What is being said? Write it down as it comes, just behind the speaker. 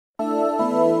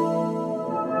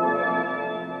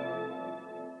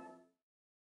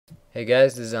Hey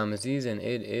guys, this is Amaziz and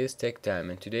it is Tech Time,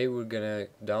 and today we're gonna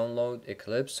download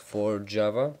Eclipse for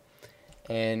Java,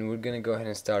 and we're gonna go ahead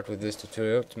and start with this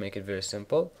tutorial to make it very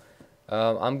simple.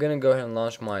 I'm gonna go ahead and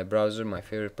launch my browser, my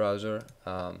favorite browser,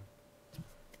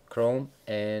 Chrome,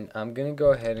 and I'm gonna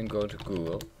go ahead and go to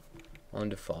Google on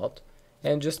default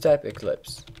and just type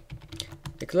Eclipse.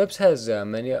 Eclipse has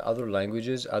many other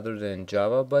languages other than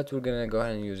Java, but we're gonna go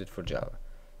ahead and use it for Java.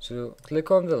 So click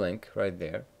on the link right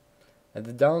there. And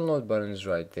the download button is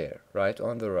right there, right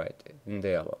on the right in the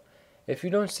yellow. If you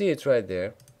don't see it right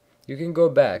there, you can go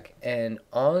back and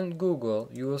on Google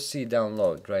you will see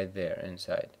download right there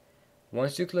inside.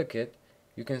 Once you click it,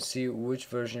 you can see which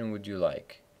version would you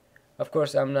like. Of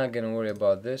course, I'm not going to worry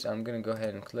about this. I'm going to go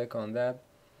ahead and click on that.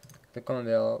 Click on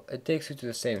the yellow. It takes you to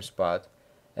the same spot,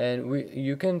 and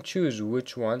you can choose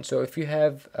which one. So if you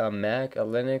have a Mac, a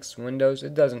Linux, Windows,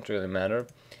 it doesn't really matter.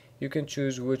 You can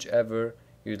choose whichever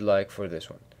you'd like for this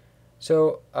one.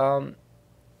 So I'm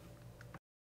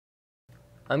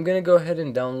gonna go ahead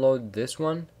and download this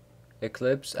one,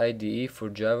 Eclipse IDE for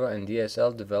Java and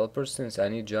DSL developers, since I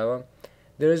need Java.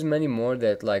 There is many more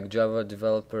that like Java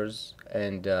developers,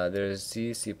 and there is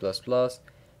C++,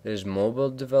 there's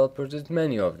mobile developers, there's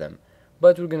many of them.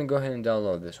 But we're gonna go ahead and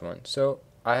download this one. So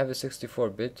I have a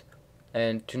 64-bit,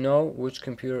 and to know which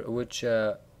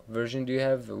version do you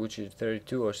have, which is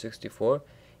 32 or 64,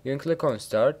 you can click on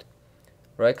Start,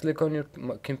 right click on your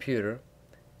computer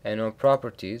and on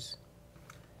Properties,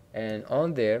 and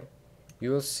on there you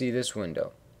will see this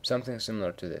window, something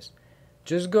similar to this.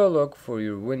 Just go look for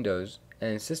your Windows,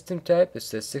 and system type it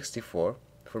says 64.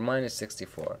 For mine is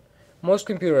 64. Most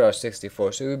computers are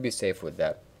 64, so you'll be safe with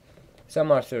that.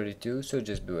 Some are 32, so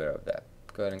just beware of that.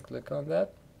 Go ahead and click on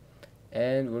that,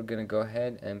 and we're gonna go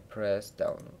ahead and press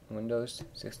down Windows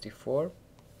 64.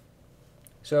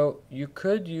 So you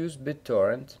could use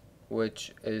BitTorrent,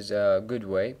 which is a good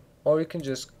way, or you can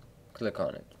just click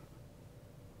on it.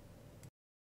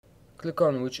 Click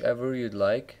on whichever you'd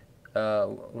like,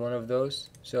 one of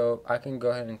those. So I can go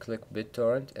ahead and click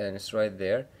BitTorrent, and it's right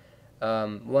there.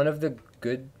 One of the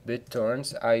good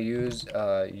BitTorrents, I use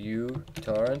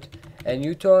Utorrent, and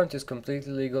Utorrent is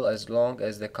completely legal as long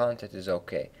as the content is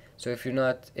okay. So if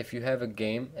you have a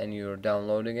game and you're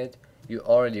downloading it, you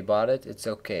already bought it, it's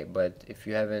okay, but if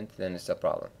you haven't, then it's a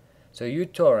problem. So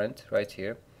Utorrent right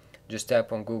here, just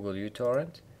tap on Google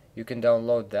Utorrent, you can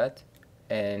download that,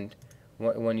 and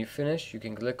when you finish you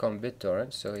can click on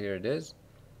BitTorrent. So here it is.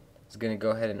 It's gonna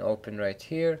go ahead and open right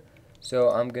here.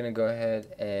 So I'm gonna go ahead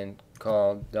and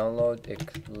call download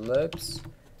Eclipse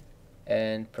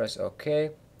and press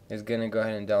OK. It's gonna go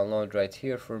ahead and download right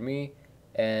here for me,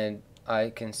 and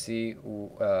I can see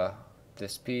the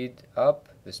speed up,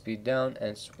 the speed down,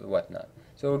 and whatnot.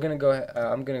 So I'm gonna go ahead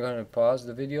and pause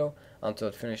the video until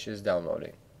it finishes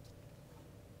downloading.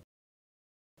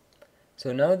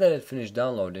 So now that it finished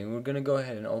downloading, we're gonna go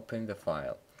ahead and open the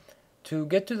file. To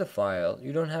get to the file,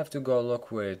 you don't have to go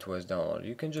look where it was downloaded.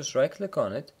 You can just right click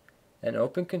on it and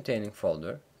open containing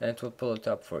folder, and it will pull it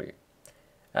up for you.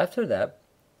 After that,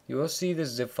 you will see this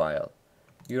zip file.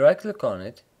 You right click on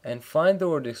it and find the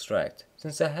word extract.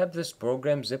 Since I have this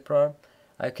program zipper,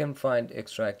 I can find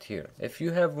extract here. If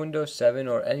you have Windows 7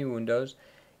 or any Windows,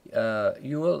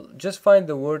 you will just find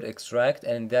the word extract,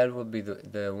 and that will be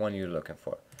the one you're looking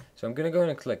for. So I'm gonna go ahead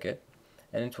and click it,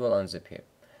 and it will unzip here.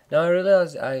 Now I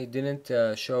realized I didn't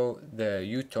show the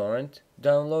Utorrent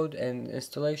download and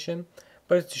installation,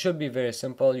 but it should be very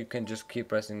simple. You can just keep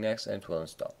pressing next and it will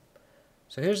install.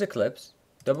 So here's Eclipse.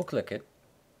 Double click it,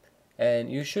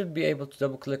 and you should be able to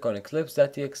double click on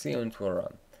eclipse.exe and it will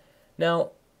run.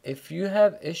 Now if you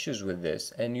have issues with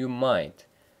this, and you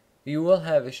will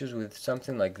have issues with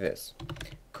something like this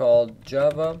called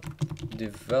Java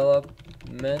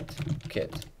Development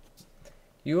Kit.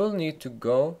 You will need to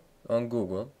go on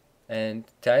Google and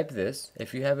type this.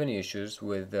 If you have any issues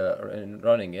with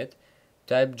running it,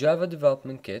 type Java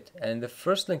Development Kit, and the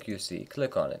first link you see,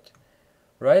 click on it.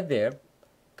 Right there,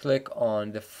 click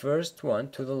on the first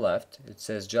one to the left. It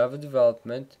says Java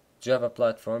Development, Java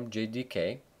Platform,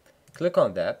 JDK. Click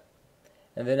on that,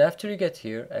 and then after you get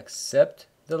here, accept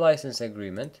the license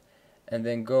agreement, and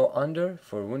then go under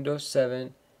for Windows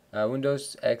 7,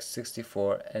 Windows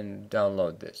x64, and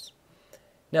download this.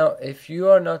 Now if you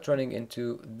are not running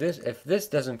into this, if this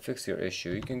doesn't fix your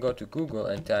issue, you can go to Google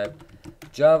and type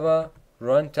Java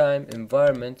Runtime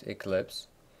Environment Eclipse,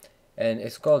 and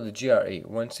it's called the GRE.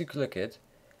 Once you click it,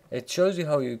 it shows you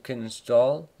how you can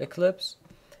install Eclipse,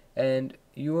 and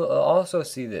you will also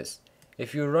see this.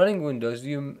 If you're running Windows,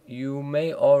 you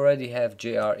may already have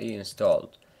JRE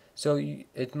installed, so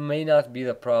it may not be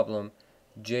the problem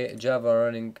Java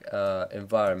running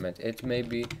environment. It may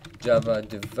be Java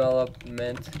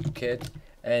development kit,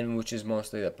 and which is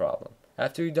mostly the problem.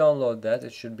 After you download that,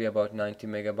 it should be about 90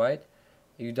 megabyte.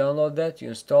 You download that, you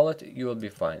install it, you will be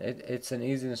fine. It's an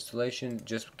easy installation.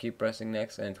 Just keep pressing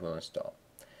next and it will install.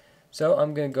 So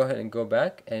I'm going to go ahead and go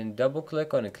back and double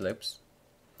click on Eclipse,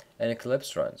 and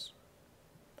Eclipse runs.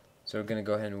 So we're going to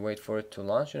go ahead and wait for it to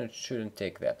launch, and it shouldn't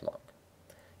take that long.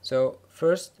 So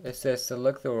first it says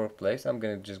select the workplace. I'm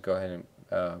going to just go ahead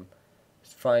and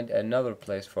find another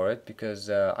place for it, because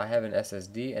I have an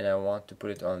SSD and I want to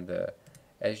put it on the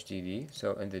HDD.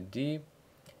 So in the D,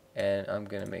 and I'm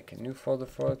going to make a new folder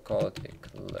for it, call it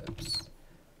Eclipse.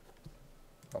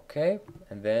 Okay,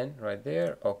 and then right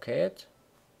there, okay it.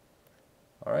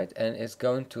 Alright, and it's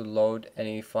going to load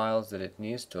any files that it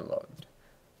needs to load.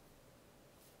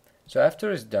 So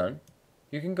after it's done,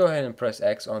 you can go ahead and press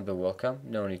X on the welcome.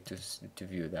 No need to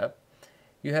view that.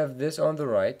 You have this on the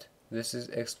right. This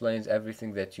explains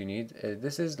everything that you need.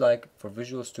 This is like for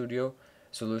Visual Studio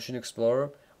Solution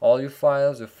Explorer. All your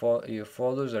files, your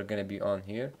folders are going to be on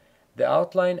here. The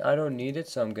outline, I don't need it,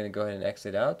 so I'm going to go ahead and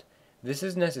exit out. This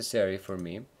is necessary for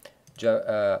me.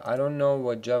 I don't know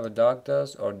what Java doc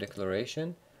does or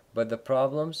declaration, but the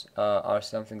problems are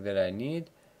something that I need.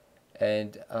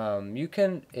 And you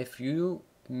can, if you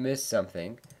miss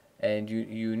something and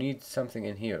you need something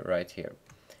in here, right here,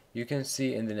 you can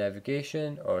see in the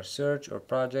navigation or search or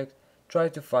project, try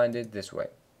to find it this way.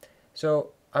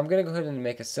 So I'm going to go ahead and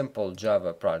make a simple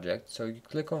Java project. So you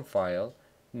click on File,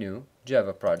 New,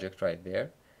 Java project right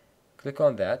there. Click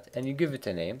on that and you give it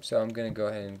a name. So I'm going to go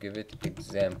ahead and give it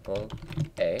example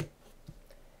A.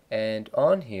 And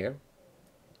on here,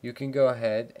 you can go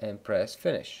ahead and press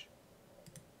finish.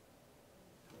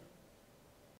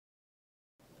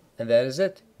 And that is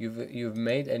it. You've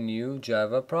made a new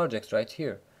Java project right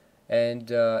here.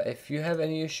 And if you have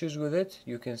any issues with it,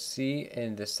 you can see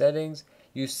in the settings.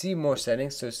 You see more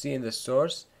settings. So see in the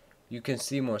source, you can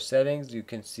see more settings. You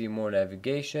can see more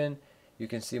navigation. You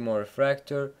can see more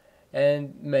refractor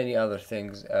and many other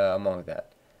things among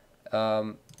that.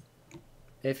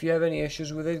 If you have any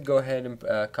issues with it, go ahead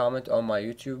and comment on my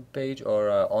YouTube page or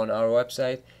on our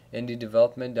website,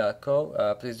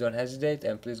 indiedevelopment.co. Please don't hesitate,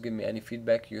 and please give me any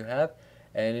feedback you have,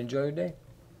 and enjoy your day.